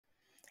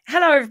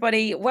Hello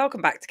everybody, welcome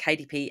back to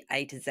KDP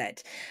A to Z.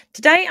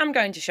 Today I'm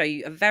going to show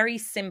you a very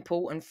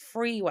simple and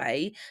free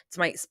way to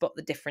make spot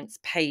the difference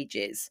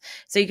pages.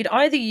 So you could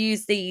either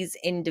use these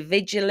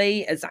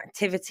individually as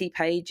activity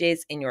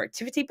pages in your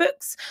activity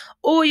books,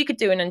 or you could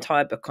do an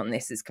entire book on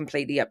this. It's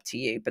completely up to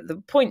you. But the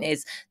point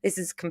is, this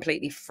is a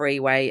completely free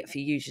way for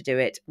you to do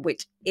it,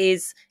 which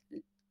is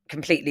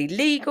completely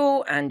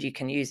legal and you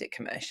can use it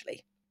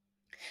commercially.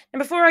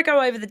 And before I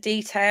go over the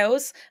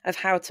details of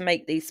how to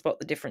make these spot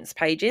the difference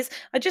pages,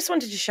 I just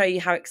wanted to show you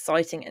how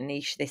exciting and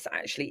niche this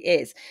actually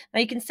is.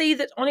 Now you can see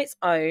that on its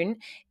own,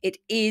 it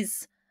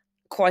is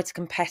quite a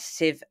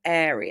competitive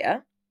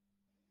area.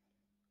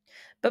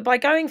 But by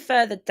going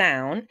further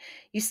down,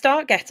 you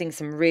start getting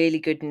some really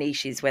good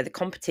niches where the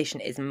competition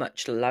is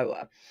much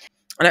lower.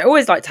 And I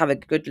always like to have a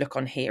good look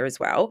on here as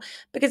well,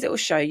 because it will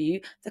show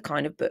you the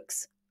kind of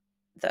books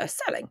that are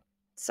selling.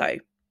 So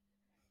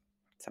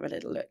let's have a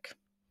little look.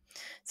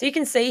 So you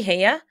can see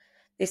here,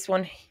 this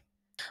one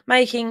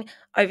making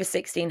over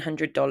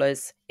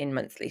 $1,600 in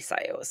monthly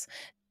sales.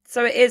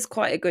 So it is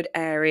quite a good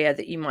area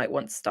that you might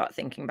want to start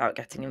thinking about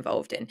getting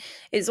involved in.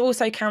 It's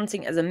also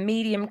counting as a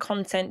medium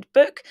content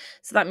book,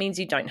 so that means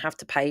you don't have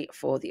to pay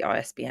for the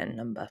ISBN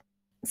number.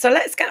 So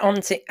let's get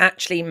on to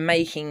actually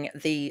making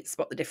the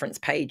spot the difference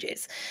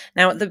pages.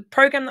 Now, the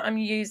program that I'm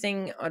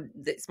using,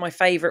 it's my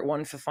favorite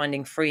one for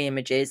finding free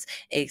images,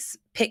 is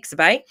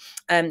Pixabay.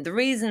 The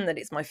reason that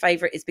it's my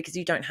favorite is because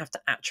you don't have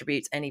to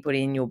attribute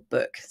anybody in your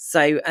book.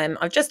 So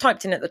I've just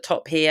typed in at the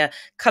top here,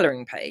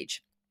 coloring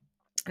page.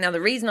 Now,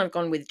 the reason I've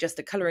gone with just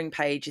a colouring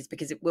page is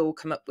because it will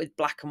come up with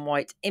black and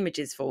white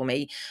images for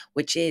me,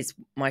 which is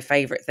my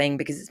favourite thing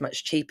because it's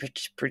much cheaper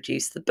to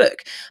produce the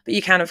book. But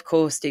you can, of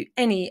course, do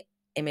any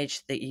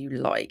image that you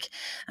like.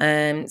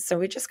 So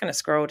we're just going to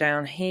scroll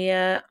down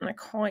here, and I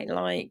quite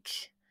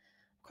like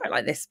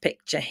this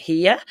picture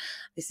here.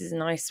 This is a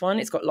nice one.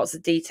 It's got lots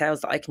of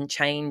details that I can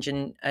change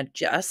and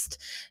adjust.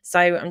 So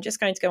I'm just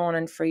going to go on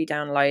and free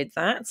download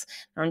that.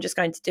 I'm just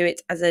going to do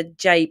it as a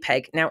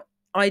JPEG. Now,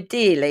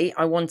 ideally,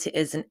 I want it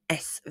as an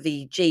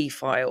SVG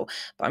file,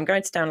 but I'm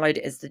going to download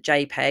it as the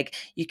JPEG.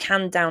 You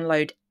can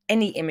download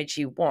any image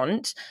you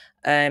want,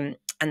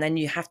 and then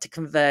you have to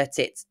convert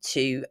it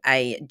to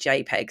a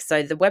JPEG.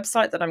 So the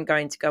website that I'm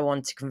going to go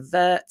on to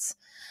convert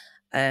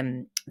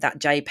that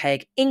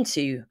JPEG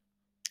into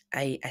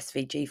a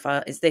SVG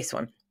file is this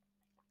one.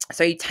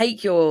 So you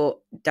take your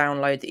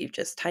download that you've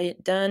just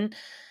done,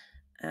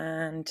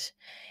 and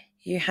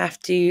you have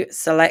to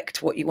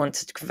select what you want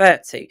to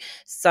convert to.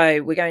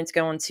 So we're going to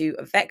go on to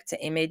a vector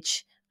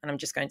image, and I'm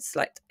just going to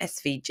select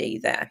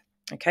SVG there.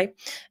 Okay,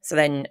 so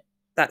then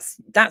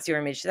that's your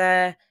image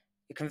there.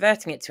 You're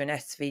converting it to an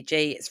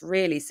SVG. It's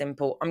really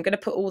simple. I'm going to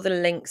put all the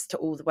links to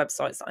all the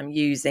websites that I'm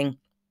using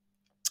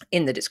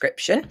in the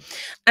description.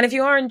 And if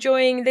you are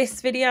enjoying this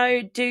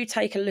video, do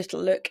take a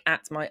little look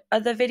at my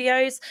other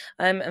videos,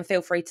 and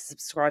feel free to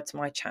subscribe to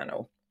my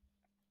channel.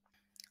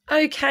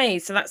 Okay,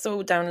 so that's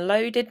all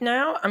downloaded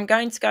now. I'm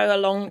going to go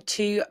along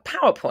to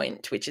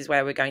PowerPoint, which is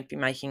where we're going to be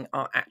making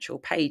our actual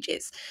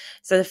pages.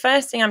 So the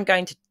first thing I'm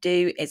going to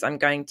do is I'm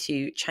going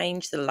to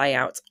change the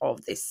layout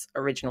of this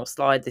original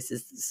slide. This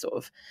is the sort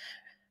of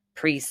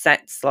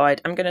preset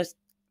slide. I'm going to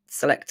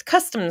select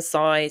custom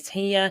size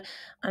here,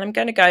 and I'm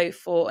going to go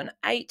for an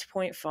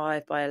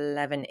 8.5 by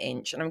 11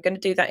 inch, and I'm going to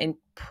do that in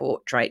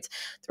portrait.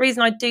 The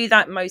reason I do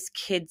that, most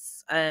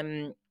kids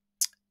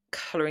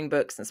colouring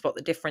books and spot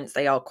the difference,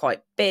 they are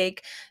quite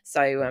big,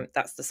 so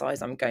that's the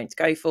size I'm going to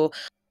go for.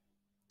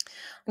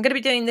 I'm going to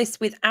be doing this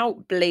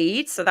without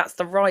bleed, so that's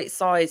the right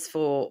size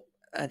for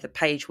the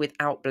page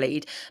without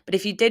bleed. But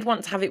if you did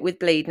want to have it with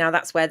bleed, now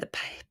that's where the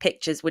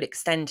pictures would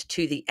extend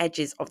to the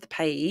edges of the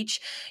page.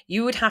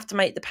 You would have to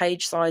make the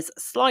page size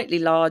slightly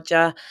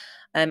larger.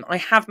 I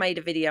have made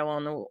a video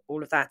on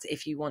all of that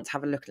if you want to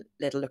have a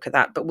little look at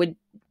that. But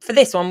for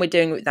this one, we're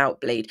doing it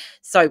without bleed.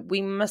 So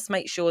we must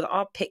make sure that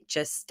our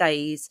picture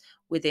stays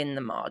within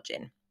the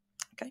margin.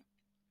 Okay.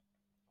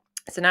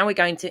 So now we're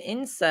going to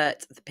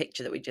insert the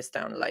picture that we just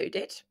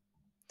downloaded.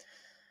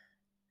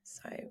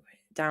 So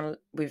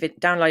we've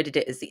downloaded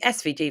it as the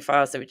SVG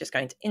file, so we're just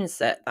going to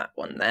insert that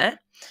one there,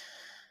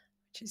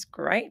 which is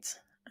great.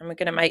 And we're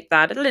going to make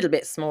that a little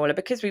bit smaller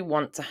because we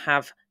want to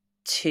have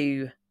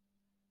two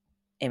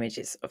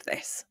images of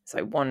this,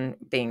 so one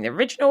being the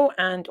original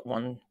and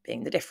one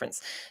being the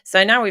difference.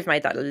 So now we've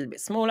made that a little bit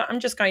smaller.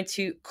 I'm just going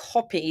to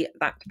copy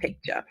that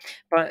picture,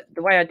 but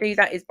the way I do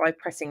that is by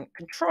pressing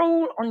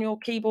Control on your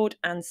keyboard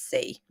and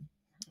C,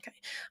 okay,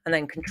 and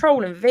then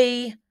Control and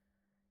V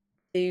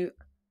to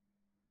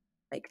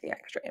make the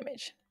extra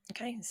image.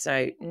 Okay,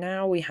 so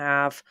now we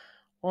have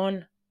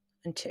 1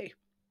 and 2.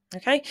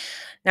 Okay,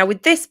 now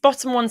with this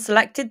bottom one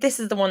selected, this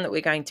is the one that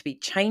we're going to be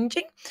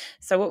changing.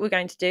 So what we're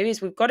going to do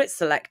is we've got it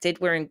selected.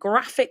 We're in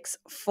graphics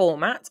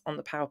format on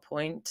the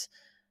PowerPoint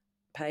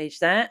page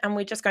there, and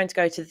we're just going to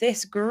go to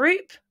this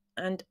group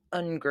and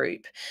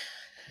ungroup.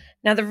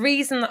 Now, the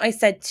reason that I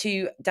said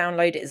to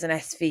download it as an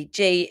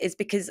SVG is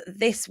because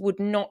this would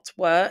not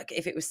work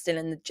if it was still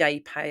in the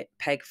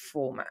JPEG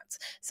format.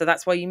 So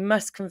that's why you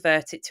must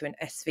convert it to an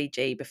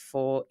SVG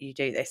before you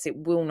do this. It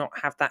will not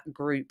have that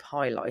group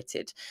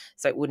highlighted,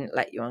 so it wouldn't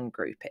let you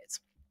ungroup it.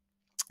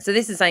 So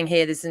this is saying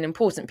here, this is an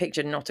important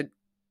picture, not a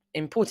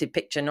imported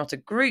picture, not a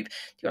group. Do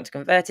you want to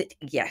convert it?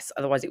 Yes,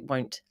 otherwise it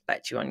won't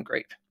let you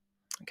ungroup.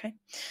 Okay,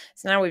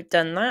 so now we've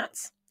done that.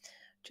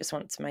 Just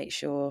want to make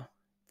sure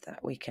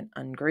that we can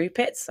ungroup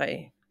it.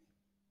 So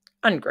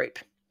ungroup.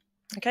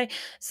 Okay,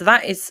 so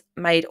that is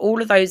made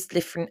all of those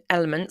different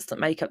elements that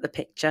make up the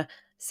picture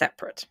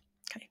separate.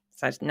 Okay,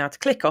 so now to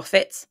click off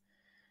it,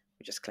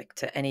 we just click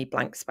to any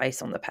blank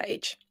space on the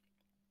page.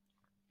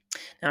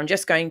 Now I'm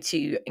just going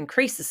to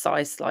increase the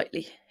size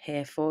slightly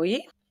here for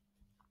you.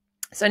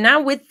 So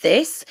now with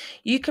this,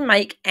 you can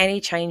make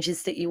any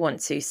changes that you want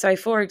to. So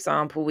for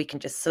example, we can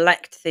just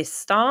select this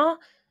star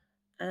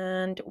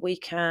and we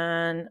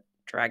can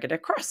drag it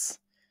across,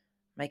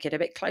 make it a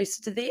bit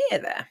closer to the ear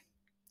there.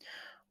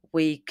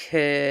 We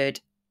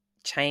could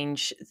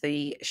change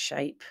the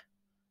shape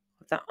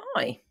of that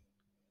eye.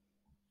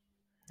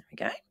 There we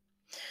go.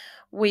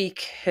 We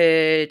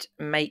could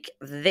make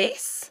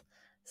this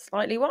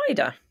slightly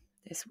wider,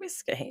 this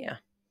whisker here.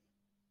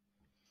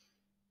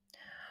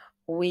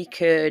 We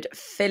could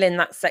fill in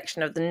that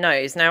section of the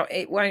nose. Now,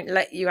 it won't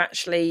let you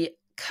actually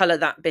colour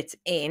that bit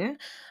in.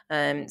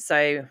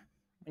 So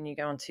when you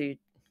go on to,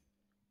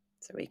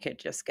 so we could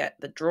just get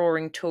the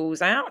drawing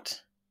tools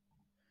out.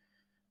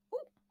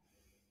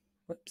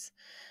 Whoops.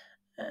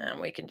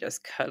 And we can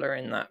just colour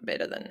in that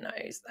bit of the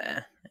nose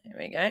there. There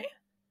we go.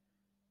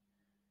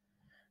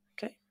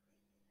 Okay.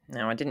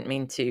 Now, I didn't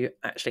mean to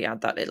actually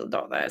add that little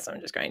dot there, so I'm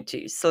just going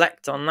to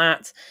select on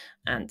that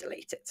and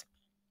delete it.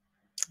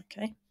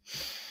 Okay.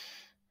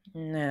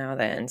 Now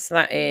then, so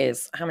that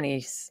is how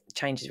many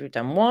changes we've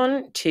done?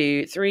 1,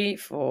 2, 3,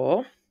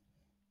 4.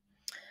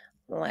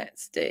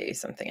 Let's do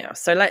something else.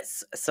 So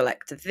let's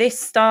select this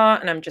star,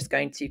 and I'm just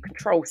going to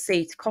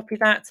Control-C to copy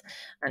that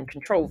and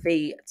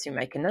Control-V to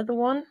make another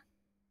one.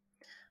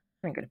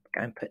 I'm going to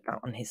go and put that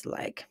on his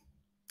leg.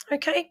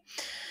 Okay,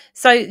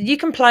 so you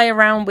can play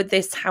around with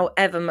this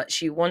however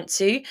much you want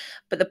to,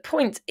 but the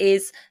point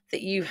is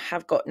that you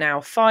have got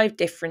now 5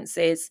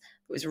 differences.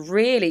 It was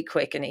really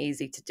quick and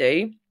easy to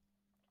do.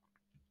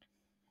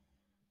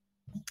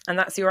 And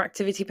that's your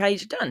activity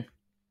page done.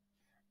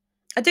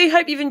 I do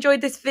hope you've enjoyed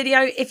this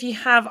video. If you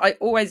have, I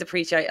always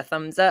appreciate a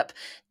thumbs up.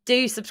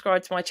 Do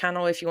subscribe to my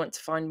channel if you want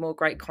to find more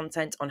great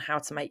content on how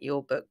to make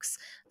your books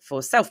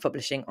for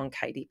self-publishing on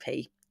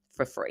KDP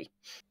for free.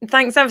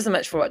 Thanks ever so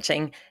much for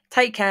watching.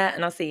 Take care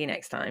and I'll see you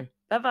next time.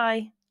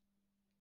 Bye-bye.